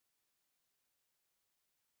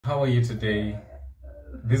How are you today?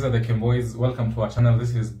 These are the Boys. Welcome to our channel.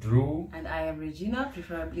 This is Drew. And I am Regina,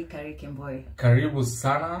 preferably Kari Boy. Karibu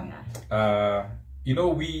sana. Yeah. You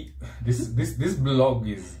know, this vlog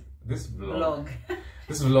is this vlog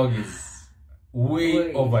is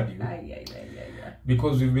way overdue.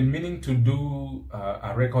 Because we've been meaning to do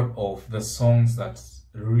a record of the songs that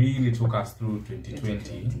really took us through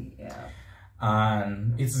 2020. Yeah.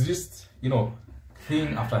 And it's just, you know,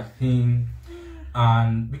 thing after thing.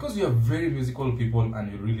 And because we are very musical people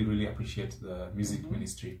and we really appreciate the music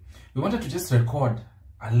ministry, we wanted to just record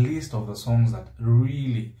a list of the songs that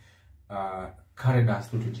really carried us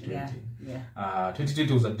through 2020. Yeah.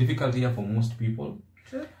 2020 was a difficult year for most people.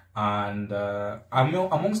 True. And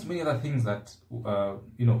amongst many other things that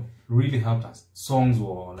you know, really helped us, songs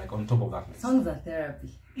were like on top of that list. Songs are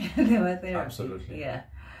therapy. They were therapy. Absolutely. Yeah.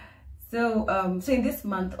 So so in this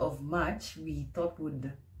month of March, we thought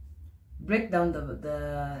would break down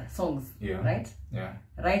the songs, right? Yeah.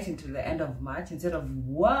 Right into the end of March instead of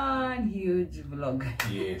one huge vlog.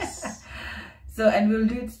 Yes. So, and we'll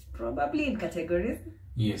do it probably in categories.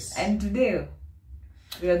 Yes. And today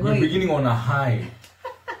we're beginning on a high.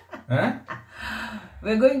 Huh?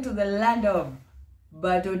 We're going to the land of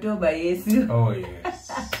Batoto by Yesu. Oh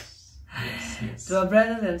yes. Yes. To our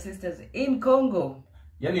brothers and sisters in Congo.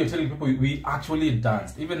 Yeah, you're telling people we actually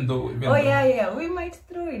danced, even though. Yeah. We might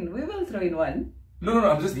throw in. We will throw in one.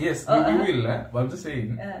 No. I'm just we will. But I'm just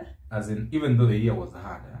saying, as in, even though the year was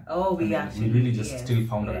hard. We really just still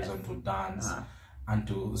found a reason to dance and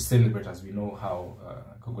to celebrate, as we know how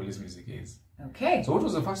Congolese music is. Okay. So, what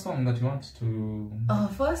was the first song that you want to?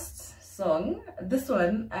 First song. This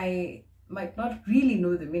one I might not really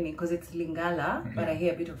know the meaning because it's Lingala, but I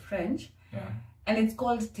hear a bit of French. Yeah. And it's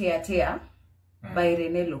called Teya. By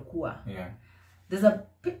Rene Lokua. Yeah. There's a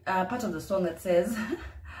part of the song that says,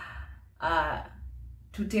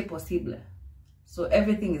 "Tout est possible." So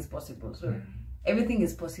everything is possible. So everything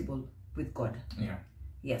is possible with God. Yeah.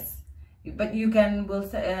 Yes. But you can,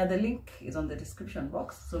 the link is on the description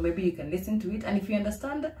box. So maybe you can listen to it. And if you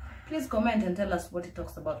understand, please comment and tell us what it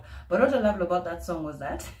talks about. But what I loved about that song was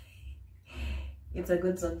that it's a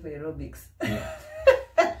good song for aerobics. Yeah.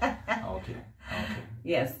 Okay.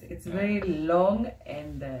 Yes, it's very long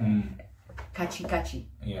and catchy.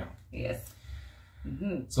 Yeah. Yes.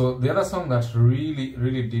 So the other song that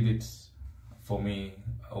really did it for me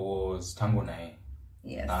was Tango Naye.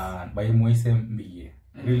 Yes. By Moise Mbiye.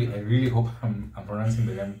 I really hope I'm pronouncing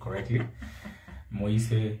the name correctly. Moise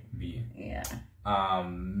Mbiye. Yeah.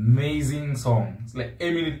 Amazing song. It's like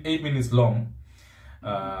 8 minutes long.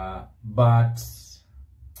 But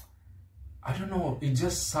I don't know, it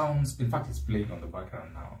just sounds, in fact it's playing on the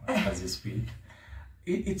background now as you speak.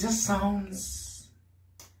 It just sounds,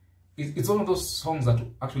 it's one of those songs that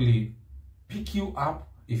actually pick you up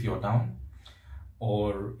if you're down,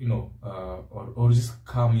 or you know, or just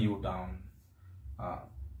calm you down.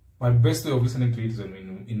 My best way of listening to it is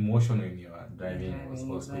when in motion, when you are driving,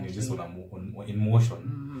 or when you just in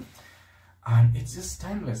motion. And it's just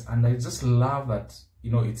timeless, and I just love that, you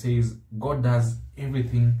know, it says God does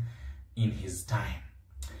everything in his time.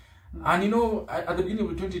 And you know, at the beginning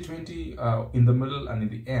of 2020, in the middle and in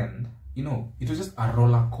the end, you know, it was just a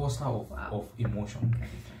roller coaster of emotion.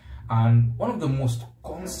 And one of the most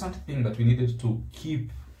constant thing that we needed to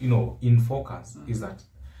keep, you know, in focus is that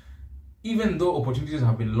even though opportunities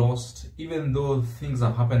have been lost, even though things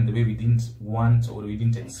have happened the way we didn't want or we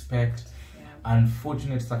didn't expect,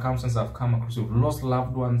 unfortunate circumstances have come across, we've lost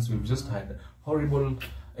loved ones, we've just had horrible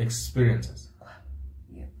experiences.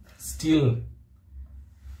 Still,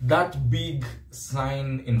 that big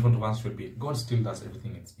sign in front of us should be God still does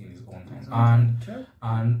everything in his own time.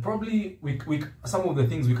 And probably we some of the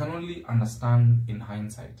things we can only understand in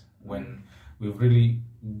hindsight when we've really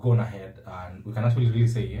gone ahead and we can actually really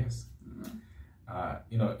say yes.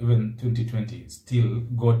 You know, even 2020, still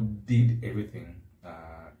God did everything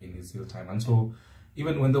in his real time. And so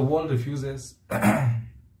even when the world refuses, and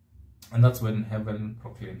that's when heaven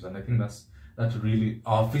proclaims. And I think that really,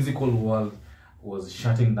 our physical world was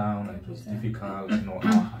shutting down and it was difficult, you know,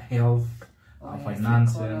 our health, our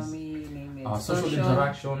finances, our social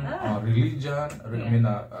interaction, our religion, I mean,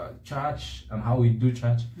 church and how we do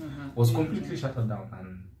church was completely shut down.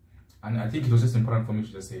 And I think it was just important for me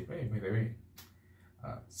to just say, hey, by the way,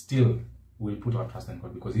 still we'll put our trust in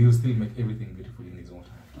God because he will still make everything beautiful in his own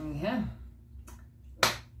time. Yeah.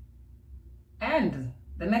 And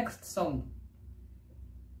the next song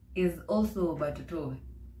is also Batoto.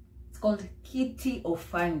 It's called Kiti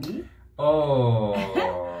Ofandi. Oh.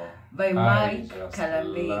 By Mike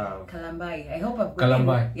Kalambay. I hope I've got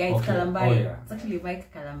Kalambay. Yeah, it's okay. Kalambay. Oh, yeah. It's actually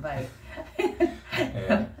Mike Kalambay.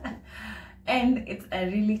 Yeah. And it's a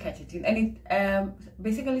really catchy tune, and it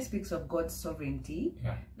basically speaks of God's sovereignty.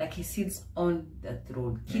 Yeah. Like he sits on the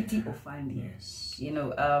throne. Kiti Ofandi. Yes. You know,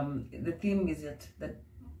 the theme is that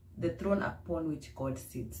the throne upon which God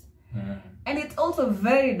sits. And it's also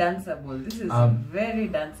very danceable. This is very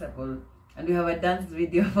danceable, and we have a dance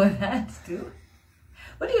video for that too.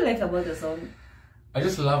 What do you like about the song? I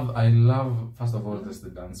love first of all just the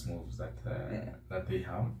dance moves that that they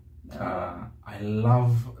have. I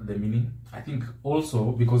love the meaning. I think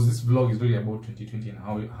also because this vlog is really about 2020 and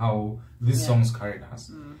how these songs carried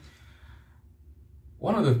us.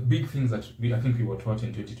 One of the big things that I think we were taught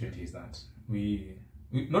in 2020 is that we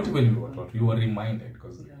not even we were taught, we were reminded,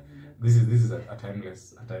 because this is a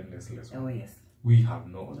timeless lesson. Oh yes. We have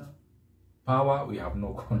no power, we have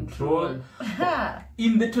no control.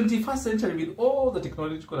 In the 21st century, with all the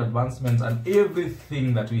technological advancements and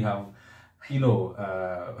everything that we have, you know,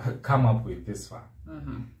 come up with this far,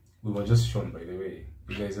 we were just shown, by the way,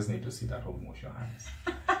 you guys just need to sit at home, wash your hands,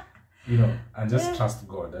 you know, and just trust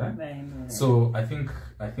God. So I think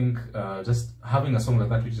just having a song like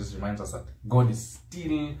that, which just reminds us that God is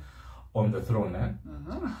still on the throne.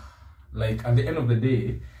 Like at the end of the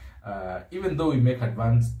day, even though we make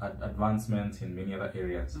advancements in many other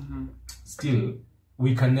areas, still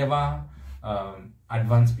we can never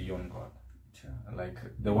advance beyond God. Like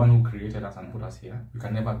the one who created us and put us here, we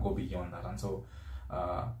can never go beyond that. And so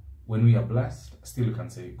when we are blessed, still you can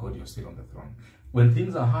say, God, you're still on the throne. When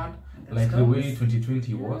things are hard, like the way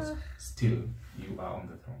 2020 was, still you are on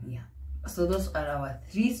the throne. Yeah. So those are our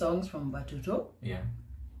 3 songs from Batuto. Yeah.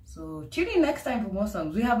 So tune in next time for more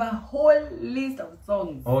songs. We have a whole list of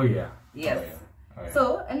songs. Oh yeah. Yes. Oh, yeah. Oh, yeah.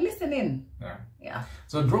 So, and listen in. Yeah. Yeah.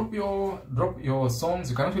 So drop your songs.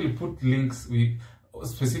 You can actually put links. We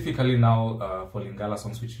specifically now for Lingala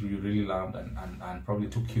songs which you really loved and probably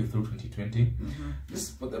took you through 2020.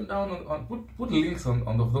 Just put them down on put links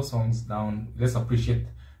on those songs down. Let's appreciate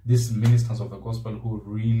these ministers of the gospel who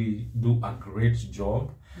really do a great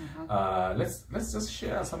job. Let's just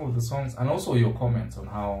share some of the songs and also your comments on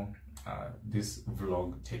how this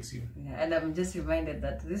vlog takes you. Yeah, and I'm just reminded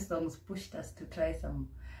that these songs pushed us to try some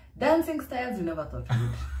dancing styles we never thought we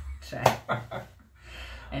would try.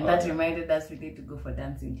 And that reminded us we need to go for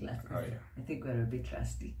dancing classes. Oh, yeah. I think we're a bit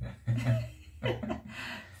rusty. So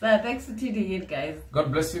thanks for tuning in, guys.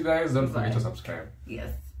 God bless you guys. Don't forget to subscribe.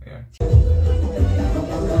 Yes. Yeah.